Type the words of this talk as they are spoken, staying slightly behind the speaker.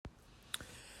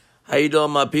How you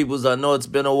doing, my peoples? I know it's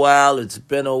been a while.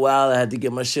 I had to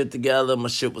get my shit together. My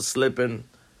shit was slipping.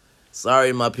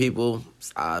 Sorry, my people.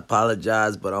 I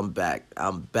apologize, but I'm back.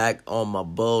 I'm back on my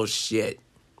bullshit.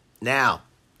 Now,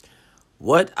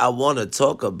 what I want to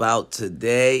talk about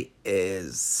today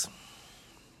is,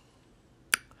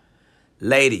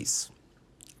 ladies,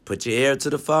 put your ear to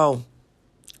the phone.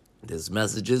 This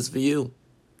message is for you.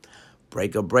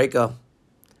 Breaker, breaker.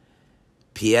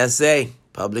 PSA,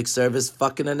 public service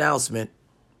fucking announcement.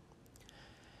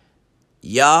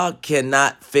 Y'all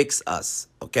cannot fix us,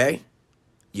 okay?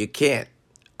 You can't.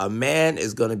 A man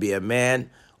is going to be a man,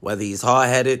 whether he's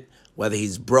hard-headed, whether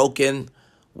he's broken,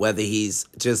 whether he's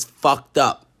just fucked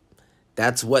up.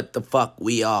 That's what the fuck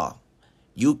we are.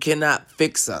 You cannot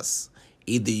fix us.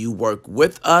 Either you work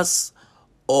with us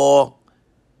or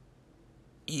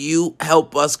you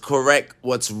help us correct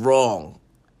what's wrong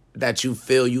that you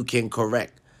feel you can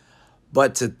correct.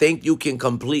 But to think you can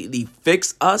completely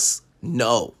fix us,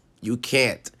 no, you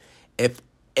can't. If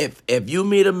you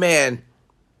meet a man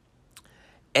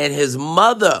and his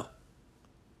mother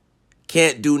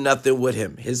can't do nothing with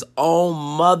him, his own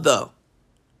mother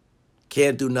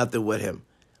can't do nothing with him,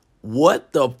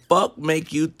 what the fuck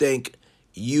make you think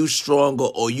you stronger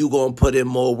or you gonna put in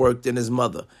more work than his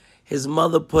mother? His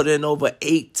mother put in over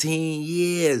 18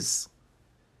 years.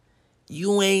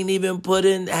 You ain't even put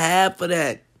in half of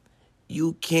that.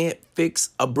 You can't fix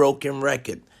a broken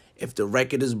record. If the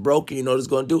record is broken, you know what it's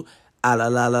going to do? Ah la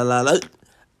la la la la.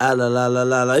 Ah la la la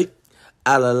la la.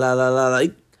 Ah la la la la la.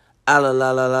 Ah la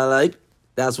la la la la.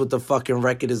 That's what the fucking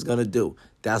record is going to do.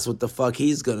 That's what the fuck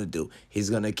he's going to do. He's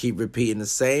going to keep repeating the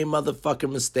same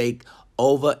motherfucking mistake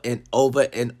over and over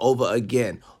and over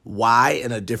again. Why?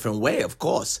 In a different way, of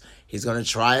course. He's going to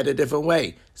try it a different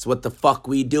way. It's what the fuck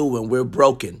we do when we're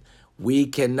broken. We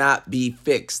cannot be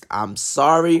fixed. I'm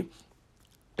sorry.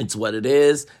 It's what it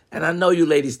is. And I know you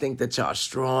ladies think that y'all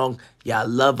strong. Y'all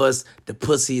love us. The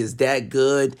pussy is that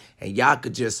good. And y'all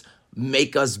could just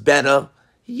make us better.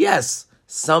 Yes,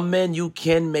 some men you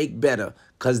can make better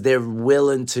because they're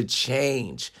willing to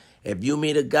change. If you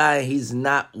meet a guy and he's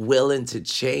not willing to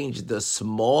change the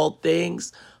small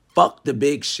things, fuck the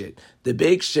big shit. The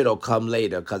big shit will come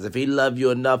later because if he love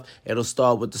you enough, it'll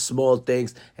start with the small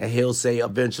things and he'll say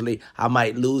eventually, I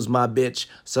might lose my bitch,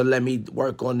 so let me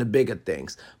work on the bigger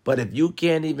things. But if you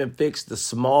can't even fix the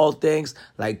small things,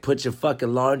 like put your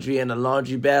fucking laundry in a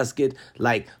laundry basket,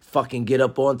 like fucking get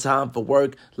up on time for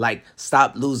work, like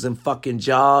stop losing fucking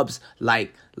jobs,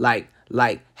 like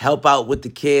help out with the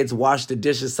kids, wash the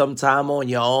dishes sometime on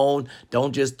your own,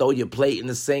 don't just throw your plate in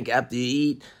the sink after you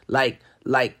eat,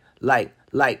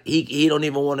 he don't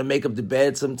even want to make up the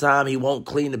bed sometime. He won't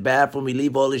clean the bathroom. He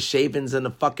leave all his shavings in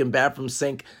the fucking bathroom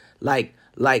sink. Like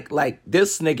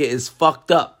this nigga is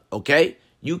fucked up, okay?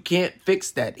 You can't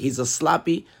fix that. He's a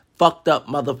sloppy, fucked up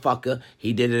motherfucker.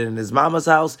 He did it in his mama's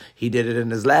house. He did it in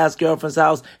his last girlfriend's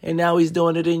house. And now he's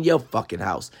doing it in your fucking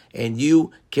house. And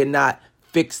you cannot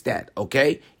fix that,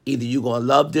 okay? Either you gonna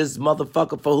love this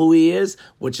motherfucker for who he is,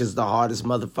 which is the hardest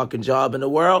motherfucking job in the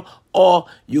world, or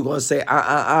you gonna say,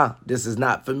 this is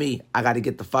not for me. I gotta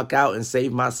get the fuck out and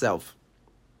save myself.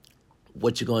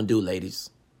 What you gonna do,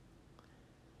 ladies?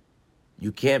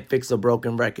 You can't fix a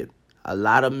broken record. A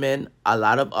lot of men, a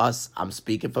lot of us, I'm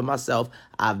speaking for myself,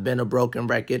 I've been a broken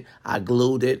record. I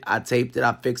glued it, I taped it,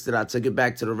 I fixed it, I took it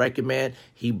back to the record man.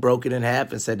 He broke it in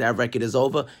half and said, that record is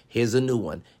over, here's a new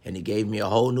one. And he gave me a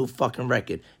whole new fucking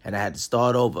record. And I had to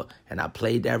start over. And I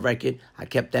played that record, I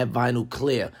kept that vinyl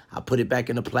clear. I put it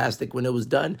back in the plastic when it was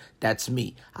done. That's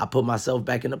me. I put myself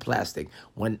back in the plastic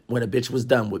when a bitch was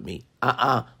done with me.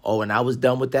 Or when I was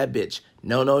done with that bitch.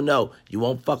 No. You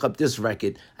won't fuck up this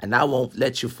record, and I won't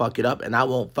let you fuck it up, and I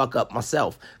won't fuck up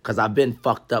myself, because I've been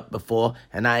fucked up before,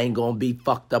 and I ain't gonna be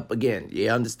fucked up again. You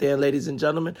understand, ladies and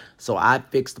gentlemen? So I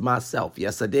fixed myself.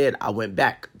 Yes, I did. I went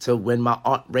back to when my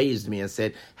aunt raised me and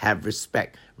said, have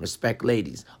respect. Respect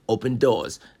ladies. Open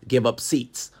doors. Give up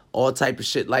seats. All type of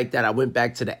shit like that. I went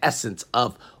back to the essence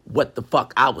of what the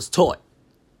fuck I was taught.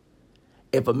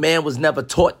 If a man was never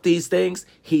taught these things,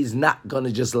 he's not going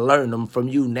to just learn them from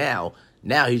you now.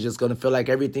 Now he's just going to feel like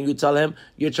everything you tell him,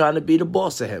 you're trying to be the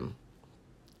boss of him.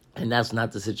 And that's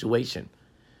not the situation.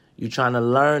 You're trying to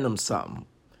learn him something.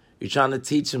 You're trying to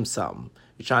teach him something.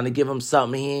 You're trying to give him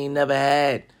something he ain't never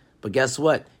had. But guess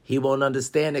what? He won't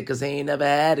understand it because he ain't never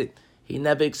had it. He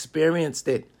never experienced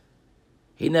it.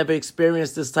 He never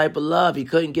experienced this type of love. He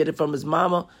couldn't get it from his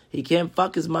mama. He can't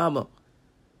fuck his mama.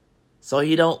 So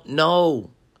he don't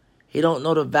know. He don't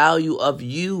know the value of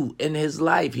you in his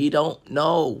life. He don't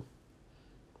know.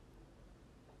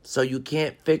 So you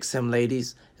can't fix him,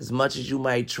 ladies. As much as you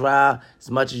might try, as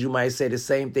much as you might say the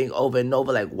same thing over and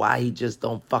over, like why he just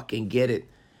don't fucking get it.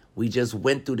 We just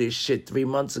went through this shit 3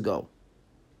 months ago.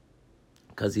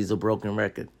 Because he's a broken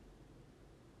record.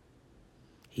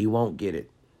 He won't get it.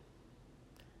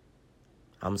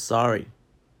 I'm sorry.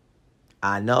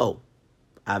 I know.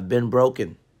 I've been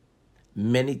broken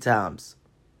many times.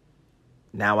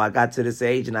 Now I got to this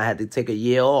age and I had to take a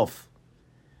year off.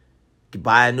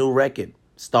 Buy a new record.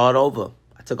 Start over.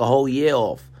 I took a whole year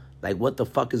off. Like, what the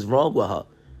fuck is wrong with her?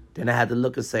 Then I had to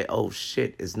look and say, oh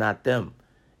shit, it's not them.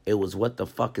 It was what the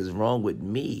fuck is wrong with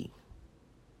me.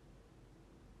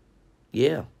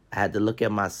 Yeah, I had to look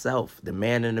at myself, the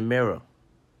man in the mirror.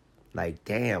 Like,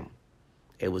 damn,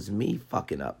 it was me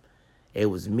fucking up. It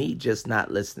was me just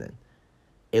not listening.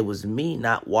 It was me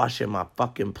not washing my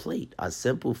fucking plate, a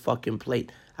simple fucking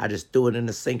plate. I just threw it in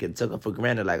the sink and took it for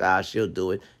granted, like, she'll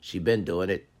do it. She been doing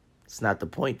it. It's not the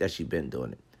point that she been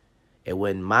doing it. It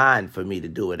wasn't mine for me to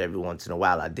do it every once in a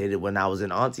while. I did it when I was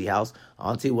in Auntie house.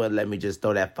 Auntie wouldn't let me just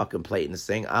throw that fucking plate in the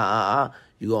sink.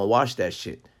 You gonna wash that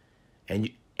shit. And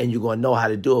you're gonna know how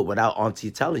to do it without Auntie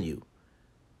telling you.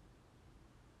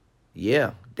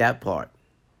 Yeah, that part.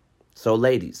 So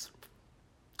ladies,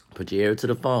 put your ear to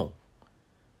the phone.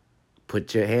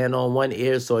 Put your hand on one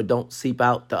ear so it don't seep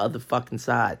out the other fucking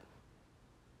side.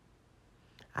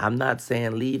 I'm not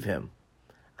saying leave him.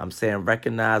 I'm saying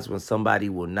recognize when somebody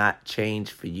will not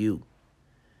change for you.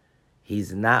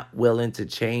 He's not willing to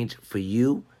change for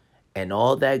you and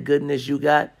all that goodness you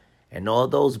got and all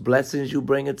those blessings you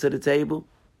bring into the table.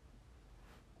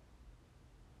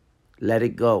 Let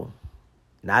it go.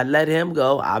 Not let him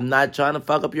go. I'm not trying to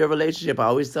fuck up your relationship. I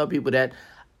always tell people that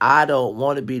I don't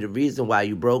want to be the reason why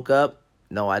you broke up.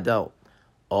 No, I don't.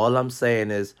 All I'm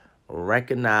saying is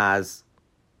recognize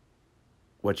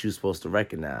what you're supposed to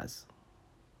recognize.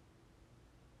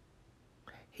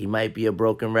 He might be a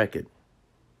broken record.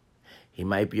 He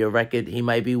might be a record. He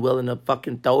might be willing to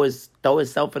fucking throw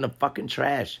himself in the fucking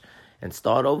trash and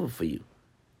start over for you.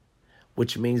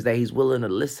 Which means that he's willing to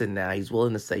listen now. He's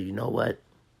willing to say, you know what?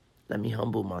 Let me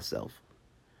humble myself.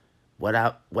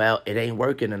 Well, it ain't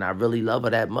working and I really love her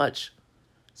that much.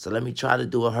 So let me try to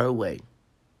do it her way.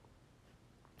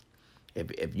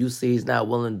 If you see he's not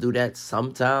willing to do that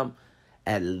sometime,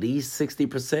 at least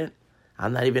 60%,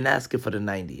 I'm not even asking for the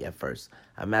 90 at first.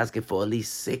 I'm asking for at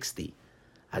least 60.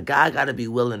 A guy got to be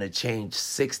willing to change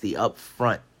 60 up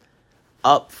front.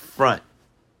 Up front.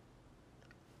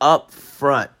 Up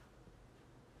front.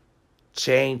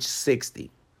 Change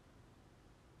 60.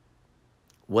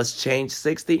 What's change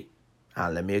 60?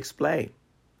 Let me explain.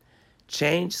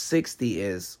 Change 60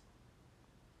 is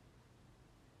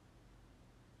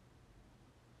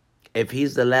if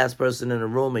he's the last person in the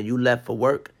room and you left for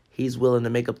work, he's willing to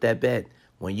make up that bed.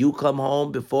 When you come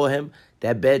home before him,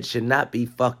 that bed should not be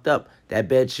fucked up. That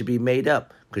bed should be made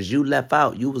up because you left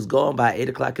out. You was gone by 8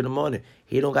 o'clock in the morning.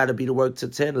 He don't got to be to work till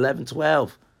 10, 11,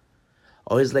 12.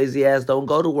 Or his lazy ass don't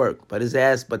go to work. But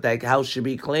that house should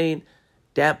be clean.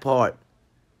 That part.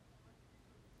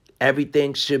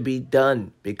 Everything should be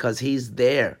done because he's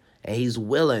there and he's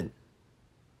willing.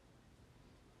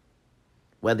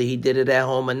 Whether he did it at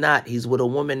home or not, he's with a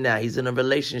woman now. He's in a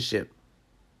relationship.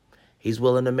 He's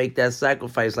willing to make that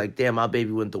sacrifice like, damn, my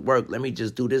baby went to work. Let me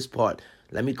just do this part.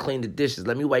 Let me clean the dishes.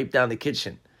 Let me wipe down the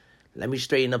kitchen. Let me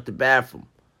straighten up the bathroom.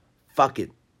 Fuck it.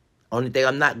 Only thing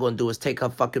I'm not going to do is take her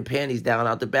fucking panties down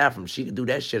out the bathroom. She can do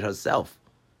that shit herself.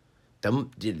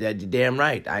 You're damn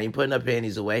right. I ain't putting her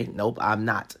panties away. Nope, I'm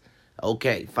not.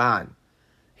 Okay, fine.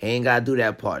 He ain't got to do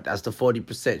that part. That's the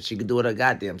 40%. She can do it her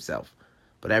goddamn self.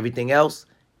 But everything else,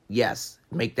 yes,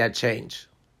 make that change.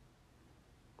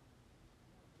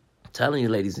 I'm telling you,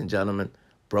 ladies and gentlemen,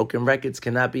 broken records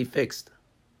cannot be fixed.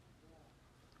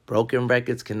 Broken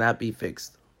records cannot be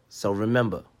fixed. So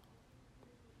remember,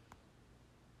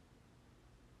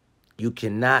 you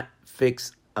cannot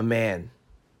fix a man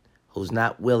who's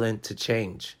not willing to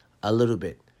change a little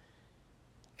bit.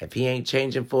 If he ain't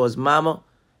changing for his mama,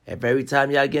 if every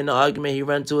time y'all get in an argument he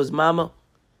run to his mama,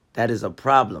 that is a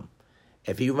problem.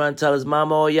 If he run tell his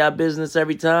mama all y'all business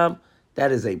every time,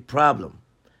 that is a problem.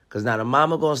 Because now the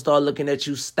mama going to start looking at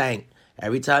you stank.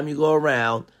 Every time you go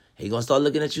around, he going to start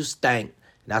looking at you stank.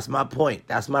 That's my point.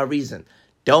 That's my reason.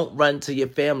 Don't run to your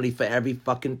family for every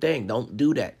fucking thing. Don't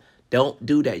do that. Don't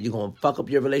do that. You're going to fuck up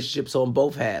your relationships on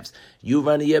both halves. You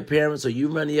run to your parents or you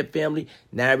run to your family.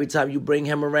 Now every time you bring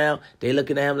him around, they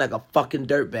looking at him like a fucking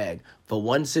dirtbag. For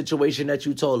one situation that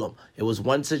you told him. It was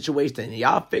one situation and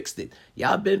y'all fixed it.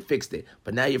 Y'all been fixed it.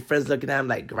 But now your friends looking at him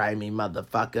like, grimy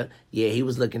motherfucker. Yeah, he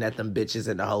was looking at them bitches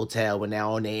in the hotel when they're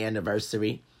on their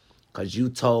anniversary. Because you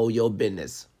told your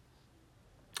business.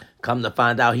 Come to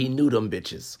find out he knew them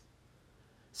bitches.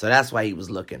 So that's why he was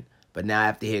looking. But now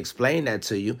after he explained that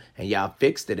to you and y'all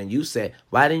fixed it and you said,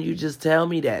 why didn't you just tell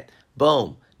me that?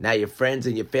 Boom. Now your friends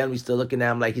and your family still looking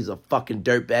at him like he's a fucking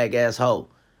dirtbag asshole.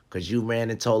 Because you ran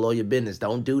and told all your business.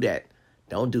 Don't do that.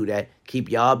 Don't do that. Keep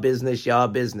y'all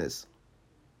business.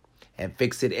 And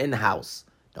fix it in-house.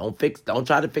 Don't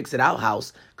try to fix it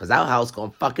out-house. Because out-house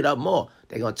going to fuck it up more.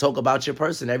 They're going to talk about your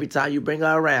person every time you bring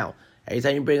her around. Every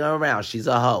time you bring her around, she's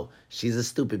a hoe. She's a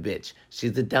stupid bitch.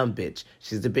 She's a dumb bitch.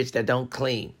 She's the bitch that don't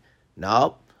clean.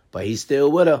 Nope. But he's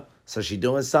still with her. So she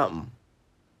doing something.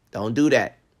 Don't do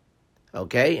that.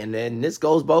 Okay? And then this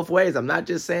goes both ways. I'm not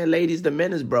just saying, ladies, the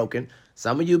men is broken.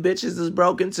 Some of you bitches is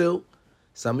broken too.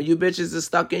 Some of you bitches is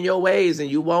stuck in your ways and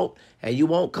you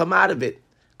won't come out of it.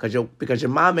 Because your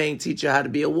mama ain't teach you how to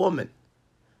be a woman.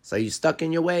 So you stuck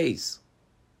in your ways.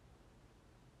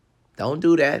 Don't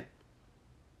do that.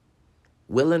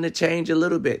 Willing to change a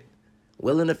little bit.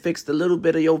 Willing to fix the little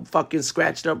bit of your fucking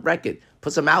scratched up record.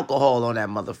 Put some alcohol on that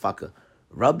motherfucker.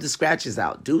 Rub the scratches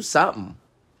out. Do something.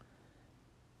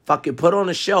 Fucking put on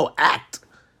a show. Act.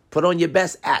 Put on your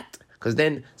best act. Because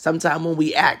then sometime when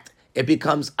we act, it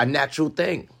becomes a natural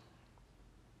thing.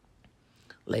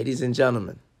 Ladies and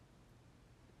gentlemen.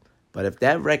 But if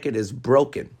that record is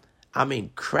broken, I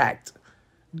mean cracked,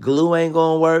 glue ain't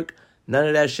gonna work, none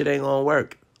of that shit ain't gonna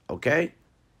work, okay?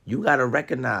 You gotta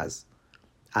recognize,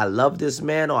 I love this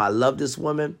man or I love this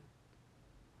woman,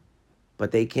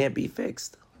 but they can't be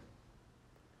fixed.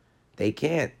 They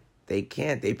can't. Their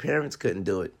parents couldn't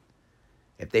do it.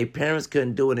 If their parents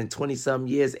couldn't do it in 20-something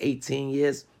years, 18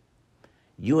 years,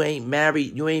 you ain't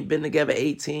married, you ain't been together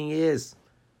 18 years.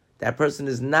 That person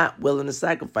is not willing to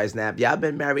sacrifice. Now, if y'all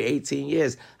been married 18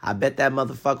 years, I bet that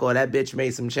motherfucker or that bitch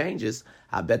made some changes.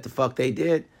 I bet the fuck they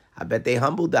did. I bet they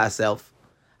humbled themselves.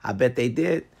 I bet they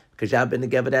did. Because y'all been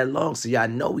together that long, so y'all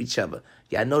know each other.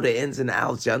 Y'all know the ins and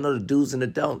outs. Y'all know the do's and the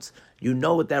don'ts. You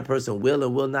know what that person will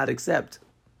and will not accept.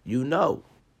 You know.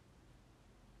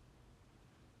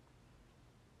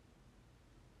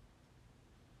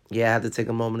 Yeah, I have to take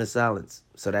a moment of silence.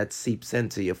 So that seeps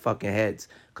into your fucking heads.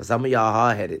 Because some of y'all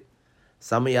hard-headed.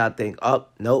 Some of y'all think, oh,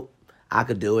 nope, I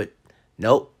could do it.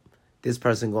 Nope, this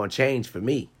person going to change for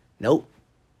me. Nope.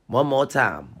 One more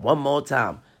time.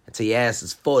 Until your ass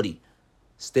is 40.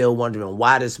 Still wondering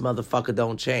why this motherfucker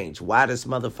don't change. Why this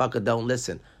motherfucker don't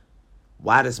listen.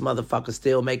 Why this motherfucker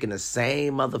still making the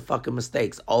same motherfucking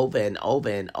mistakes over and over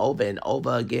and over and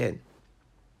over again.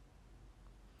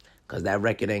 Because that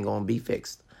record ain't going to be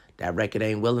fixed. That record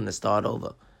ain't willing to start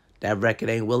over. That record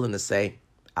ain't willing to say,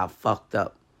 I fucked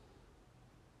up.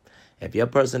 If your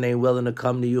person ain't willing to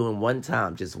come to you in one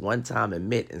time, just one time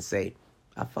admit and say,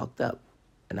 I fucked up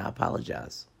and I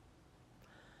apologize.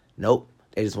 Nope.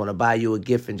 They just want to buy you a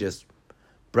gift and just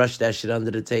brush that shit under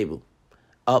the table.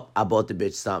 I bought the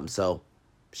bitch something, so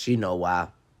she know why.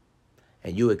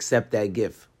 And you accept that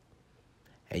gift.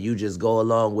 And you just go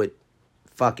along with,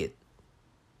 fuck it.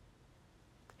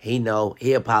 He know,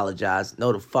 he apologized.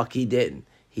 No, the fuck he didn't.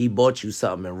 He bought you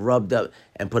something and rubbed up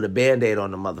and put a Band-Aid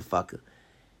on the motherfucker.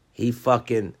 He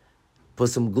fucking put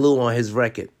some glue on his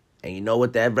record. And you know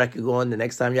what that record going, the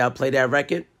next time y'all play that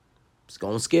record, it's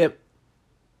going to skip.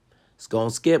 It's going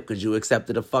to skip because you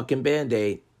accepted a fucking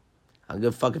Band-Aid. I don't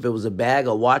give a fuck if it was a bag,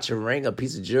 a watch, a ring, a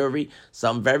piece of jewelry,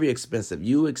 something very expensive.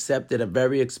 You accepted a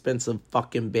very expensive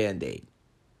fucking Band-Aid.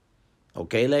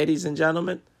 Okay, ladies and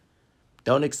gentlemen?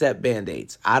 Don't accept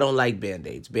Band-Aids. I don't like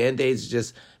Band-Aids. Band-Aids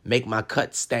just make my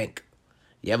cut stank.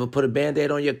 You ever put a Band-Aid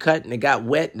on your cut and it got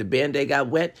wet and the Band-Aid got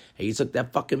wet and you took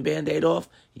that fucking Band-Aid off?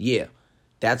 Yeah,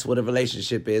 that's what a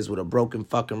relationship is with a broken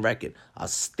fucking record. A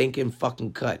stinking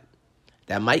fucking cut.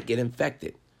 That might get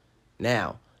infected.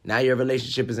 Now your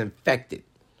relationship is infected.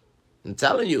 I'm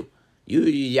telling you,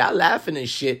 y'all laughing and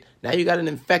shit. Now you got an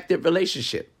infected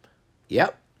relationship.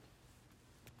 Yep.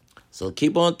 So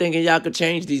keep on thinking y'all could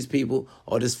change these people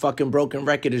or this fucking broken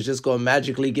record is just going to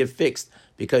magically get fixed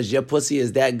because your pussy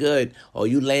is that good or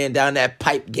you laying down that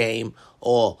pipe game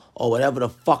or whatever the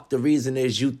fuck the reason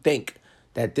is you think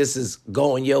that this is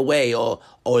going your way or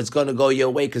it's going to go your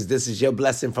way because this is your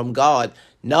blessing from God.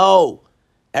 No,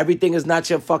 everything is not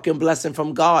your fucking blessing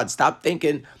from God. Stop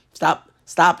thinking. Stop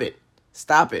it.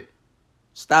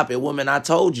 Stop it, woman. I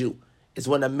told you. It's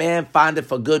when a man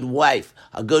findeth a good wife,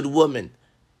 a good woman.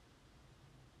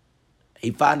 He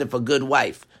findeth a good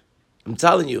wife. I'm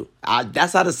telling you,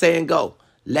 that's how the saying go.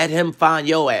 Let him find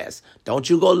your ass. Don't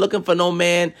you go looking for no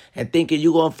man and thinking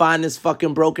you going to find this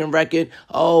fucking broken record.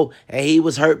 Oh, and he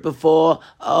was hurt before.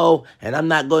 Oh, and I'm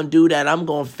not going to do that. I'm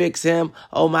going to fix him.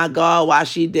 Oh, my God, why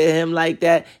she did him like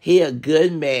that? He a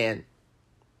good man.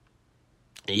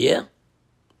 Yeah,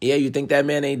 Yeah, you think that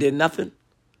man ain't did nothing?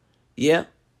 Yeah?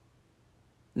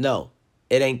 No.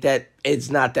 It's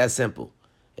not that simple.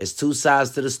 It's two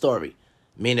sides to the story.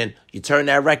 Meaning, you turn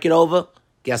that record over,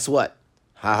 guess what?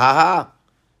 Ha ha ha.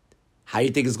 How you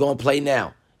think it's going to play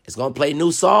now? It's going to play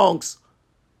new songs,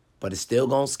 but it's still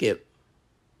going to skip.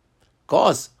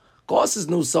 Of course it's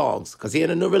new songs, because he in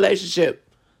a new relationship.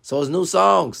 So it's new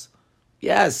songs.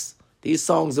 Yes, these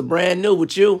songs are brand new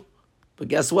with you, but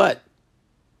guess what?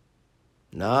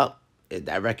 No,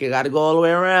 that record got to go all the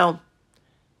way around.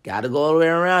 Got to go all the way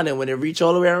around, and when it reach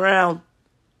all the way around,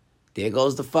 there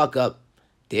goes the fuck up.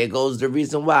 There goes the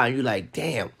reason why. And you're like,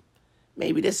 damn,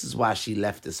 maybe this is why she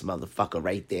left this motherfucker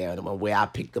right there where I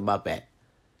picked him up at.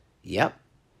 Yep.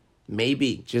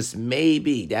 Maybe, just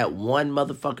maybe, that one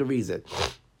motherfucker reason.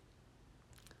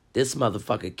 This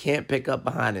motherfucker can't pick up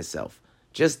behind himself.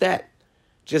 Just that.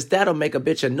 Just that'll make a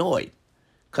bitch annoyed.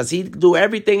 Because he'd do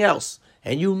everything else.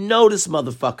 And you know this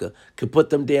motherfucker could put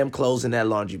them damn clothes in that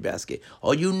laundry basket.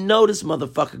 Or you know this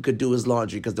motherfucker could do his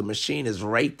laundry because the machine is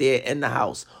right there in the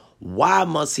house. Why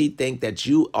must he think that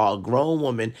you are a grown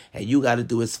woman and you got to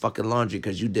do his fucking laundry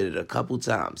because you did it a couple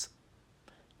times?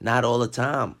 Not all the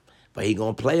time. But he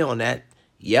going to play on that.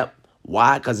 Yep.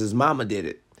 Why? Because his mama did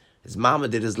it. His mama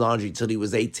did his laundry till he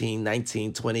was 18,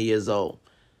 19, 20 years old.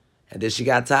 And then she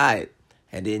got tired.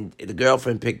 And then the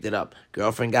girlfriend picked it up.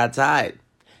 Girlfriend got tired.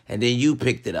 And then you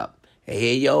picked it up. And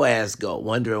here your ass go,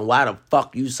 wondering why the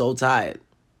fuck you so tired.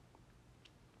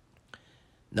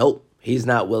 Nope. He's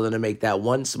not willing to make that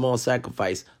one small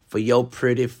sacrifice for your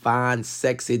pretty, fine,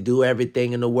 sexy, do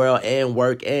everything in the world and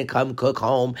work and come cook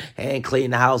home and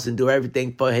clean the house and do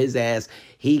everything for his ass.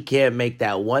 He can't make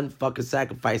that one fucking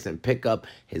sacrifice and pick up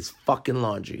his fucking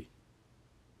laundry.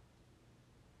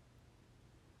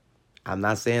 I'm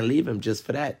not saying leave him just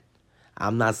for that.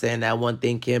 I'm not saying that one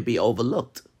thing can't be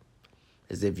overlooked.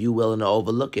 As if you willing to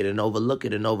overlook it and overlook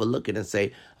it and overlook it and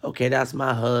say, okay, that's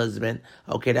my husband.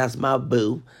 Okay, that's my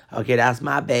boo. Okay, that's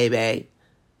my baby.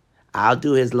 I'll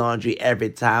do his laundry every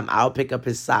time. I'll pick up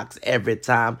his socks every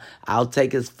time. I'll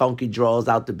take his funky drawers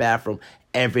out the bathroom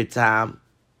every time.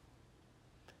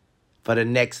 For the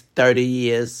next 30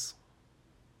 years.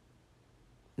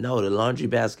 No, the laundry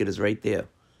basket is right there.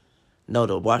 No,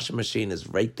 the washing machine is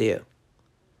right there.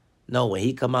 No, when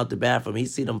he come out the bathroom, he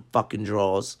see them fucking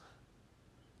drawers.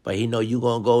 But he know you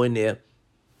going to go in there.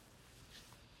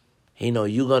 He know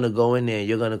you going to go in there and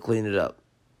you're going to clean it up.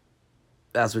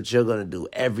 That's what you're going to do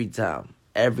every time.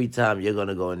 Every time you're going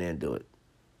to go in there and do it.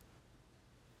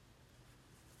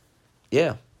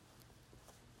 Yeah.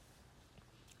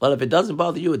 Well, if it doesn't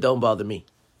bother you, it don't bother me.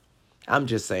 I'm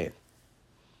just saying.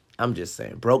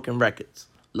 Broken records.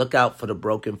 Look out for the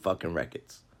broken fucking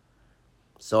records.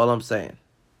 That's all I'm saying.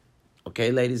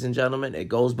 Okay, ladies and gentlemen, it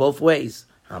goes both ways.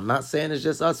 I'm not saying it's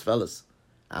just us, fellas.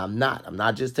 I'm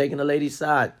not just taking the lady's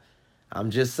side.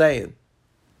 I'm just saying.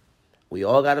 We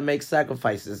all got to make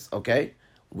sacrifices, okay?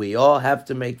 We all have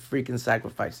to make freaking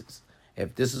sacrifices.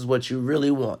 If this is what you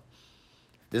really want.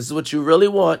 If this is what you really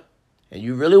want, and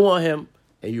you really want him,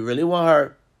 and you really want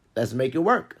her, let's make it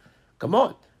work. Come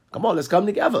on, let's come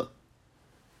together.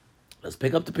 Let's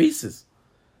pick up the pieces.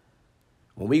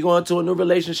 When we go into a new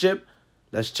relationship,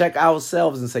 let's check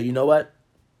ourselves and say, you know what?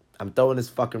 I'm throwing this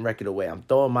fucking record away. I'm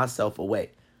throwing myself away.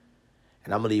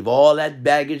 And I'm going to leave all that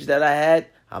baggage that I had,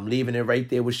 I'm leaving it right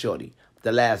there with Shorty,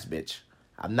 the last bitch.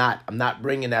 I'm not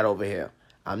bringing that over here.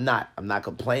 I'm not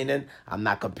complaining. I'm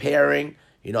not comparing.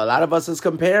 You know, a lot of us is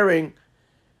comparing.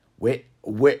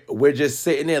 We're just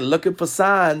sitting there looking for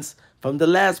signs from the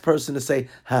last person to say,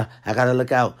 I got to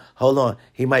look out. Hold on.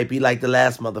 He might be like the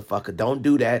last motherfucker. Don't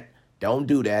do that. Don't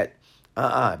do that.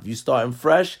 If you starting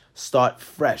fresh, start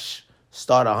fresh.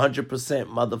 Start 100%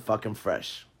 motherfucking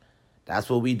fresh. That's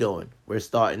what we doing. We're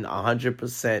starting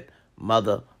 100%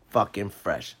 motherfucking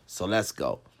fresh. So let's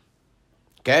go.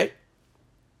 Okay?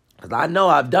 Because I know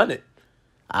I've done it.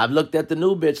 I've looked at the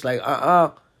new bitch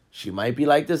like, she might be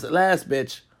like this last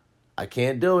bitch. I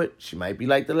can't do it. She might be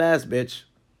like the last bitch.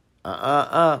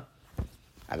 I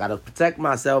got to protect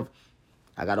myself.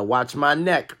 I got to watch my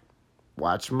neck.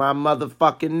 Watch my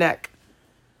motherfucking neck.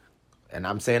 And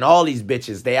I'm saying all these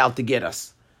bitches, they out to get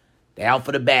us. They out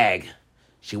for the bag.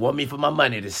 She want me for my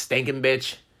money, this stinking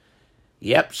bitch.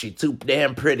 Yep, she too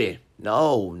damn pretty.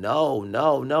 No.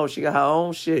 She got her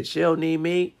own shit. She don't need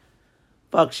me.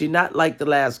 Fuck, she not like the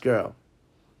last girl.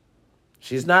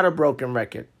 She's not a broken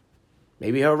record.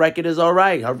 Maybe her record is all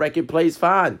right. Her record plays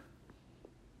fine.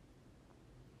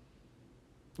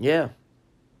 Yeah.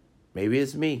 Maybe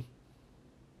it's me.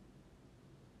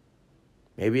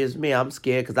 Maybe it's me. I'm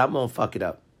scared because I'm going to fuck it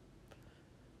up.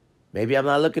 Maybe I'm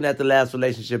not looking at the last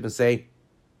relationship and say,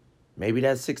 Maybe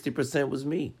that 60% was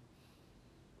me.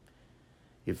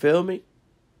 You feel me?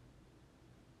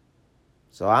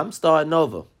 So I'm starting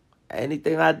over.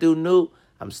 Anything I do new,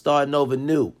 I'm starting over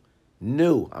new.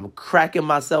 New. I'm cracking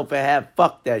myself in half.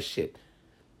 Fuck that shit.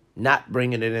 Not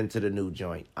bringing it into the new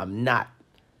joint. I'm not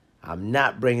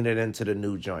bringing it into the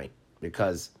new joint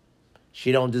because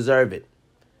she don't deserve it.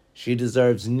 She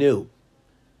deserves new.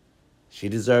 She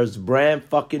deserves brand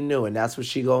fucking new, and that's what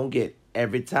she gonna get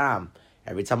every time.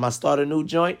 Every time I start a new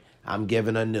joint, I'm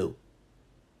giving her new.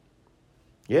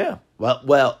 Yeah.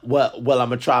 Well, I'm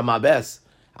gonna try my best.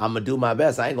 I'm gonna do my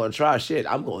best. I ain't gonna try shit.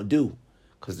 I'm gonna do.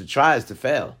 Because to try is to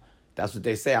fail. That's what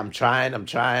they say. I'm trying.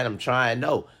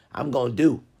 No, I'm gonna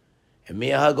do. And me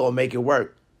and her gonna make it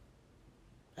work.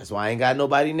 That's why I ain't got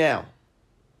nobody now.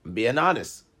 I'm being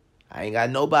honest. I ain't got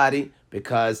nobody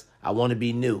because I want to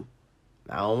be new.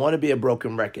 I don't want to be a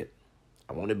broken record.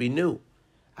 I want to be new.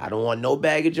 I don't want no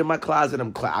baggage in my closet.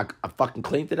 I fucking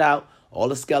cleaned it out. All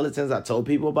the skeletons. I told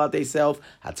people about themselves.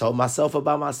 I told myself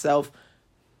about myself.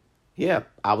 Yeah,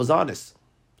 I was honest.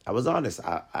 I'm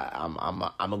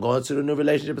gonna go into the new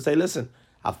relationship and say, listen,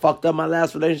 I fucked up my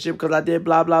last relationship because I did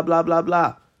blah blah blah blah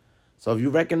blah. So if you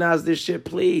recognize this shit,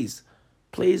 please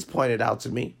point it out to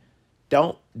me.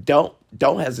 Don't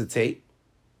hesitate.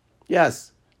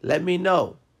 Yes, let me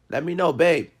know. Let me know,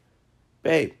 babe.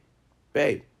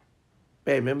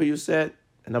 Remember you said?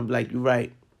 And I'm like, you're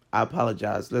right. I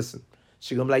apologize. Listen.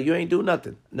 She gonna be like, you ain't do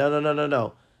nothing.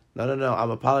 No.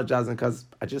 I'm apologizing because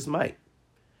I just might.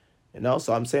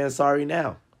 So I'm saying sorry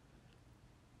now.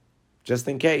 Just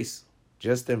in case.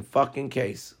 Just in fucking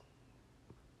case.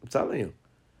 I'm telling you.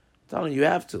 You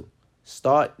have to.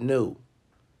 Start new.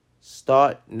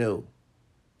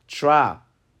 Try.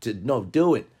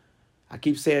 Do it. I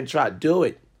keep saying try. Do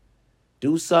it.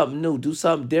 Do something new. Do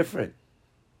something different.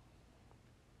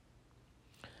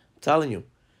 I'm telling you.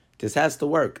 This has to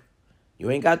work. You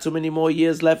ain't got too many more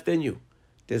years left in you.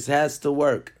 This has to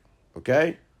work.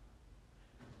 Okay?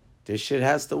 This shit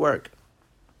has to work.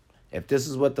 If this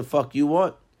is what the fuck you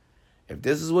want, if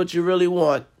this is what you really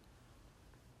want,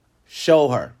 show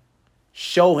her.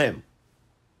 Show him.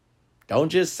 Don't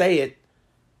just say it.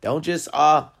 Don't just,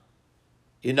 I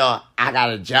got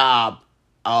a job,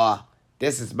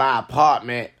 this is my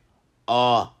apartment,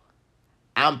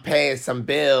 I'm paying some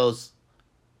bills.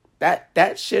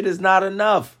 That shit is not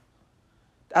enough.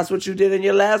 That's what you did in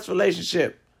your last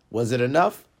relationship. Was it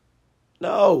enough?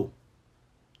 No.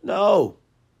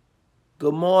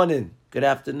 Good morning. Good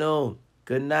afternoon.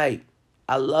 Good night.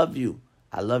 I love you.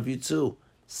 I love you too.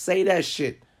 Say that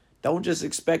shit. Don't just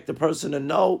expect the person to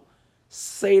know.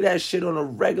 Say that shit on a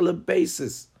regular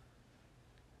basis.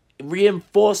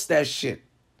 Reinforce that shit.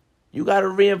 You got to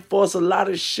reinforce a lot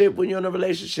of shit when you're in a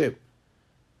relationship.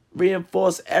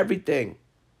 Reinforce everything.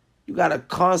 You got to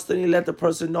constantly let the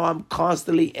person know I'm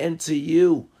constantly into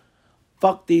you.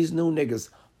 Fuck these new niggas.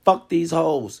 Fuck these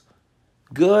hoes.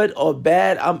 Good or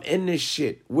bad, I'm in this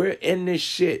shit. We're in this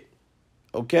shit.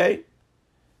 Okay?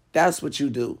 That's what you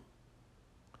do.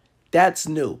 That's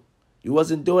new. You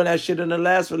wasn't doing that shit in the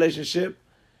last relationship.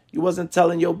 You wasn't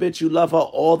telling your bitch you love her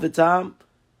all the time.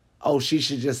 Oh, she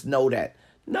should just know that.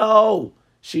 No,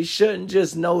 she shouldn't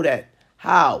just know that.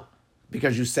 How?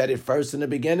 Because you said it first in the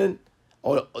beginning?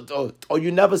 Or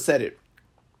you never said it.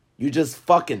 You just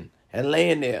fucking and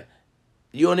laying there.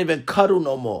 You don't even cuddle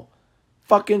no more.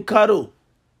 Fucking cuddle.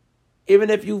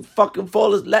 Even if you fucking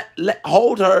fall asleep,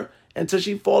 hold her until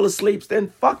she fall asleep, then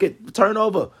fuck it, turn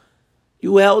over.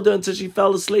 You held her until she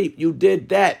fell asleep. You did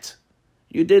that.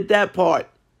 You did that part.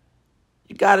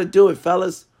 You got to do it,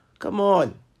 fellas. Come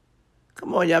on,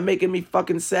 y'all making me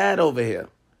fucking sad over here.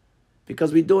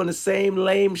 Because we doing the same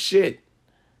lame shit.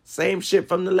 Same shit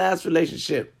from the last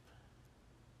relationship.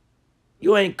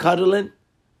 You ain't cuddling.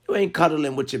 You ain't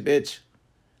cuddling with your bitch.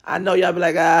 I know y'all be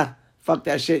like, fuck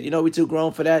that shit. We too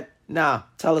grown for that. Nah,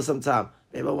 tell her sometime.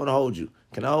 Babe, I want to hold you.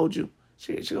 Can I hold you?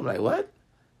 She gonna be like, what?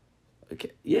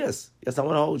 Okay. Yes, I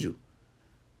want to hold you.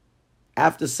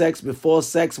 After sex, before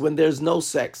sex, when there's no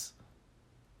sex.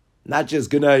 Not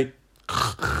just good night.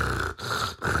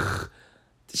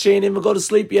 She ain't even go to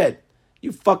sleep yet.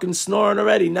 You fucking snoring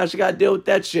already. Now she got to deal with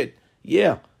that shit.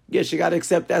 Yeah, she got to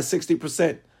accept that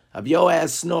 60% of your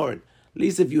ass snoring. At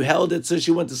least if you held it till she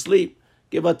went to sleep,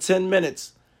 give her 10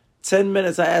 minutes. 10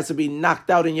 minutes her ass will be knocked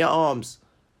out in your arms.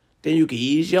 Then you can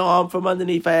ease your arm from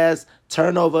underneath her ass,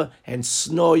 turn over, and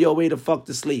snore your way the fuck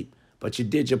to sleep. But you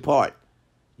did your part.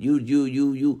 You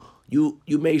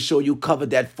made sure you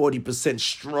covered that 40%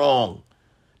 strong.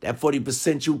 That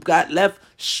 40% you got left,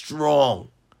 strong.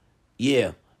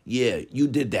 Yeah, you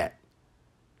did that.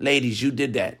 Ladies, you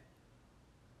did that.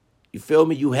 You feel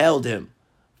me? You held him.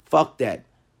 Fuck that.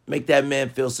 Make that man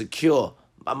feel secure.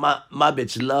 My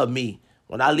bitch love me.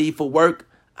 When I leave for work,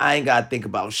 I ain't got to think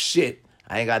about shit.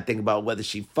 I ain't got to think about whether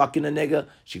she fucking a nigga,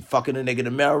 she fucking a nigga in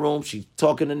the mirror room, she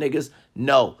talking to niggas.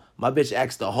 No, my bitch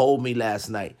asked to hold me last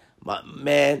night.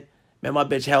 Man, my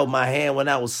bitch held my hand when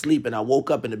I was sleeping. I woke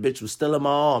up and the bitch was still in my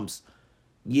arms.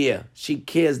 Yeah, she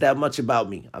cares that much about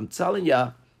me. I'm telling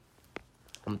y'all,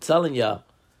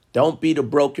 don't be the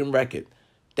broken record.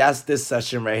 That's this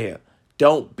session right here.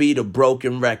 Don't be the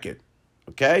broken record,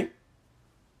 okay?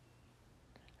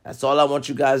 That's all I want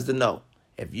you guys to know.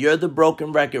 If you're the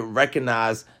broken record,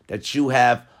 recognize that you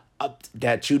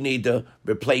need to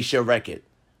replace your record.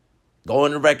 Go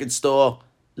in the record store.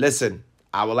 Listen,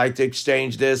 I would like to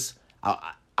exchange this.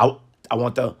 I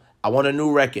want a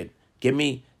new record. Give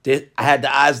me this. I had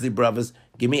the Isley Brothers.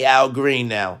 Give me Al Green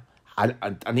now. I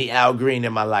need Al Green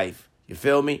in my life. You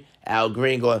feel me? Al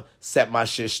Green gonna set my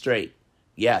shit straight.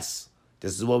 Yes,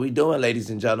 this is what we doing, ladies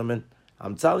and gentlemen.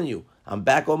 I'm telling you, I'm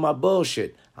back on my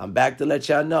bullshit. I'm back to let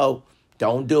y'all know,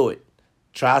 don't do it.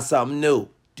 Try something new.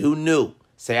 Do new.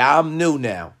 Say, I'm new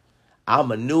now.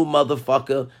 I'm a new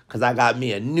motherfucker because I got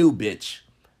me a new bitch.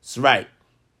 That's right.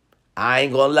 I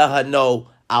ain't going to let her know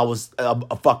I was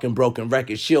a fucking broken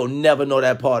record. She'll never know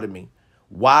that part of me.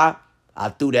 Why? I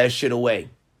threw that shit away.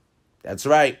 That's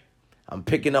right. I'm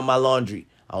picking up my laundry.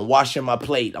 I'm washing my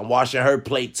plate. I'm washing her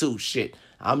plate too. Shit.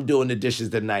 I'm doing the dishes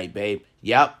tonight, babe.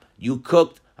 Yep. You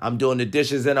cooked. I'm doing the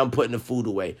dishes and I'm putting the food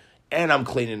away. And I'm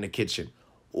cleaning the kitchen.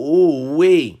 Ooh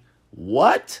wee.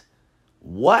 What?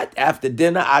 What? After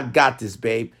dinner, I got this,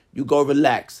 babe. You go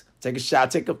relax. Take a shower.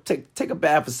 Take a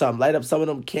bath or something. Light up some of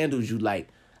them candles you light.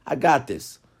 I got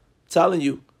this. I'm telling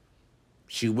you.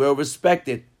 She will respect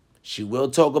it. She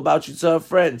will talk about you to her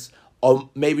friends. Or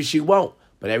maybe she won't.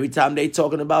 But every time they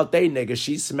talking about they nigga,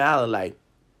 she's smiling like,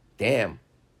 damn,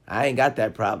 I ain't got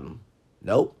that problem.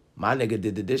 Nope. My nigga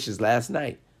did the dishes last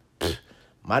night.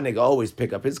 My nigga always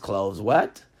pick up his clothes.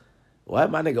 What? What?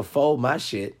 My nigga fold my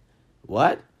shit.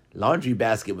 What? Laundry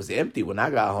basket was empty when I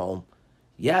got home.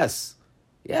 Yes.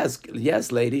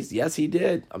 Yes, ladies. Yes, he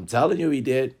did. I'm telling you he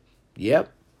did.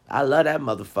 Yep. I love that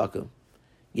motherfucker.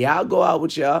 Yeah, I'll go out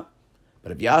with y'all.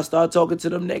 But if y'all start talking to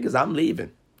them niggas, I'm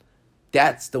leaving.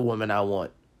 That's the woman I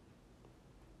want.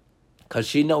 Because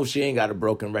she knows she ain't got a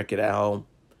broken record at home.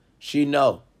 She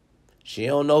know. She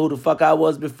don't know who the fuck I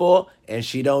was before, and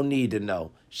she don't need to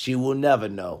know. She will never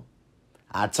know.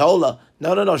 I told her,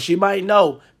 no, she might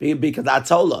know because I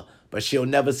told her, but she'll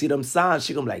never see them signs.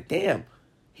 She gonna be like, damn,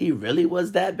 he really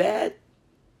was that bad?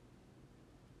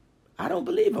 I don't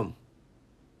believe him.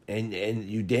 And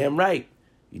you damn right.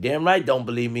 You damn right don't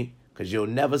believe me because you'll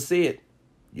never see it.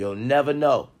 You'll never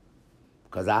know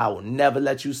because I will never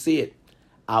let you see it.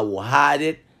 I will hide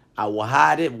it.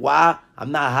 Why?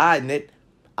 I'm not hiding it.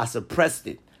 I suppressed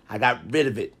it. I got rid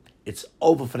of it. It's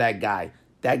over for that guy.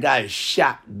 That guy is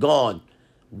shot, gone.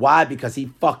 Why? Because he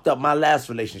fucked up my last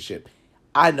relationship.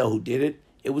 I know who did it.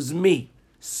 It was me.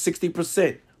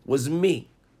 60% was me.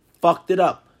 Fucked it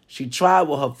up. She tried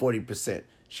with her 40%.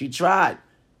 She tried.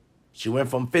 She went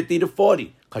from 50 to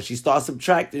 40 because she started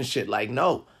subtracting shit like,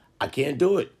 no, I can't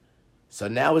do it. So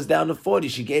now it's down to 40.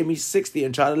 She gave me 60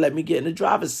 and tried to let me get in the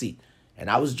driver's seat. And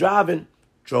I was driving,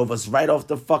 drove us right off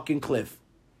the fucking cliff.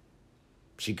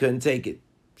 She couldn't take it.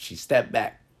 She stepped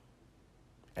back.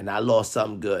 And I lost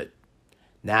something good.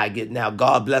 Now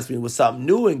God bless me with something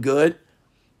new and good.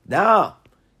 Nah,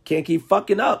 can't keep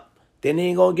fucking up. Then he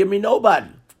ain't gonna give me nobody.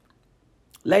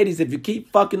 Ladies, if you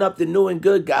keep fucking up the new and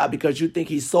good guy because you think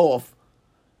he's soft,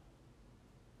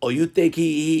 or you think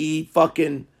he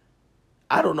fucking,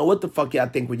 I don't know what the fuck y'all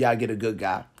think when y'all get a good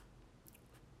guy.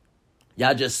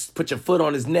 Y'all just put your foot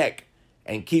on his neck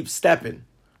and keep stepping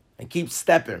and keep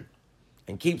stepping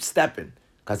and keep stepping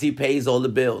because he pays all the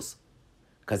bills,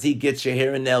 because he gets your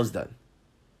hair and nails done,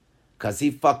 because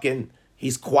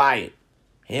he's quiet.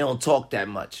 He don't talk that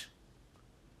much.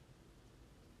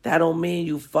 That don't mean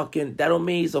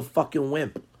he's a fucking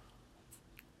wimp.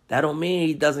 That don't mean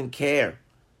he doesn't care.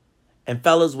 And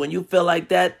fellas, when you feel like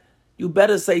that, you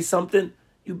better say something.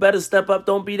 You better step up.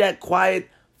 Don't be that quiet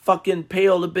fucking pay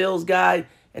all the bills guy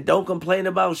and don't complain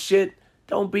about shit.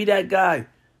 Don't be that guy.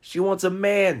 She wants a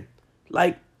man.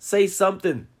 Like, say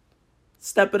something.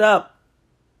 Step it up.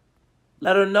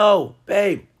 Let her know.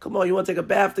 Babe, come on, you want to take a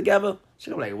bath together?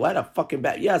 She's like, what, a fucking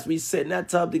bath? Yes, we sit in that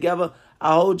tub together.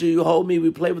 I hold you, you hold me.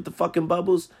 We play with the fucking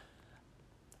bubbles.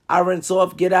 I rinse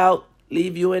off, get out,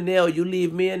 leave you in there, or you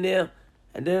leave me in there.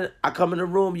 And then I come in the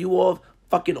room, you all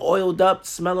fucking oiled up,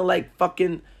 smelling like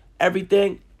fucking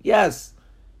everything. Yes.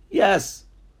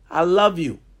 I love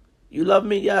you. You love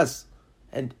me? Yes.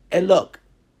 And look,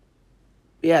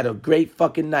 We had a great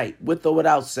fucking night, with or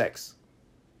without sex.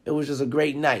 It was just a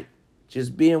great night.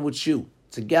 Just being with you,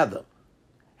 together,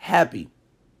 happy.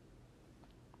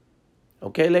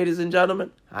 Okay, ladies and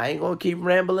gentlemen? I ain't gonna keep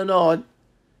rambling on.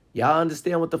 Y'all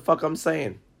understand what the fuck I'm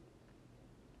saying?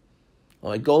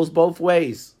 Well, it goes both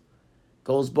ways.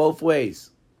 Goes both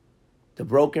ways. The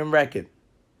broken record.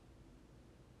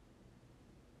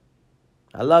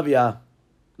 I love y'all.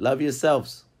 Love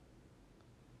yourselves.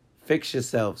 Fix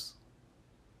yourselves.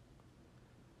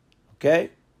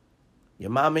 Okay? Your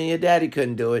mom and your daddy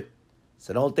couldn't do it.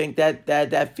 So don't think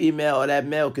that female or that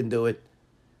male can do it.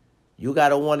 You got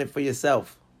to want it for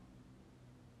yourself.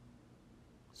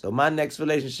 So my next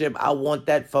relationship, I want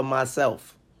that for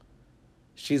myself.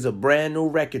 She's a brand new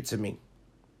record to me.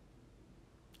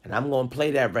 And I'm going to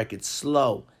play that record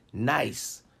slow,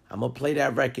 nice. I'm going to play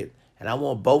that record. And I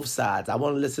want both sides. I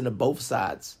want to listen to both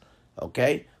sides.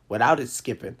 Okay? Without it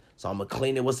skipping. So I'm going to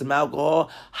clean it with some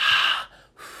alcohol.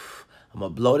 I'm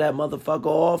going to blow that motherfucker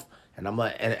off. And I'm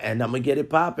gonna get it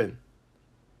popping.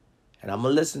 And I'm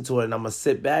going to listen to it. And I'm going to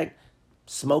sit back,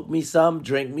 smoke me some,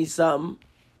 drink me something.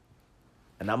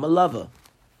 And I'm going to love her.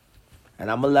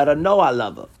 And I'm going to let her know I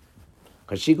love her.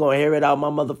 Because she going to hear it out my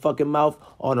motherfucking mouth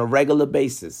on a regular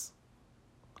basis.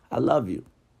 I love you.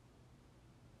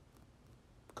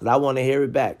 Because I want to hear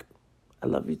it back. I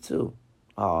love you too.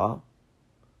 Aw.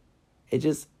 It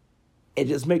just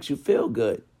makes you feel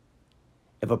good.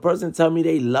 If a person tell me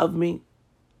they love me,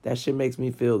 that shit makes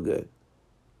me feel good.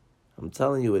 I'm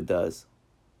telling you it does.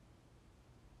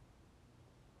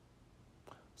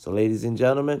 So ladies and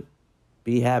gentlemen,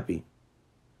 be happy.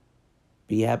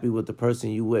 Be happy with the person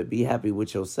you with. Be happy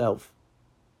with yourself.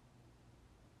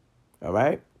 All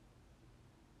right?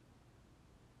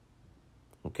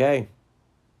 Okay.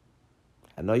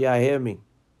 I know y'all hear me.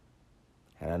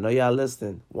 And I know y'all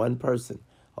listening. One person.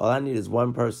 All I need is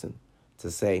one person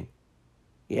to say,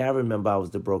 yeah, I remember I was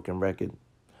the broken record.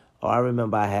 Or I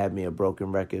remember I had me a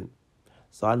broken record.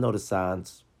 So I know the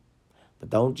signs. But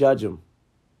don't judge them.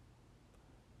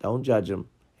 Don't judge them.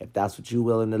 If that's what you're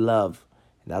willing to love,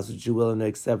 and that's what you're willing to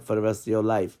accept for the rest of your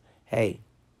life, hey,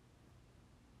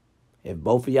 if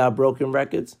both of y'all broken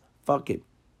records, fuck it.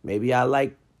 Maybe I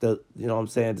like the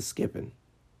skipping.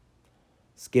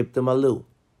 Skip the Malou.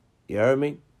 You heard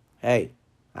me? Hey,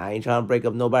 I ain't trying to break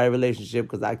up nobody's relationship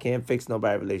because I can't fix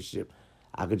nobody's relationship.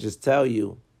 I could just tell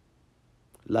you,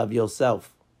 love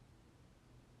yourself.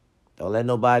 Don't let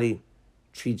nobody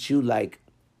treat you like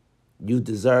you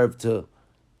deserve to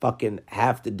fucking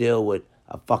have to deal with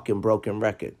a fucking broken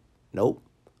record. Nope.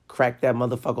 Crack that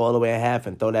motherfucker all the way in half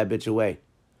and throw that bitch away.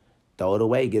 Throw it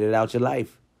away. Get it out your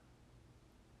life.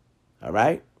 All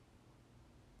right?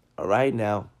 All right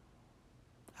now.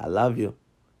 I love you.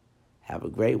 Have a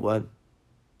great one.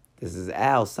 This is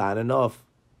Al signing off.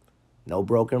 No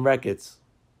broken records.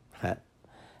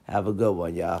 Have a good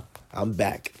one, y'all. I'm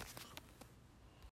back.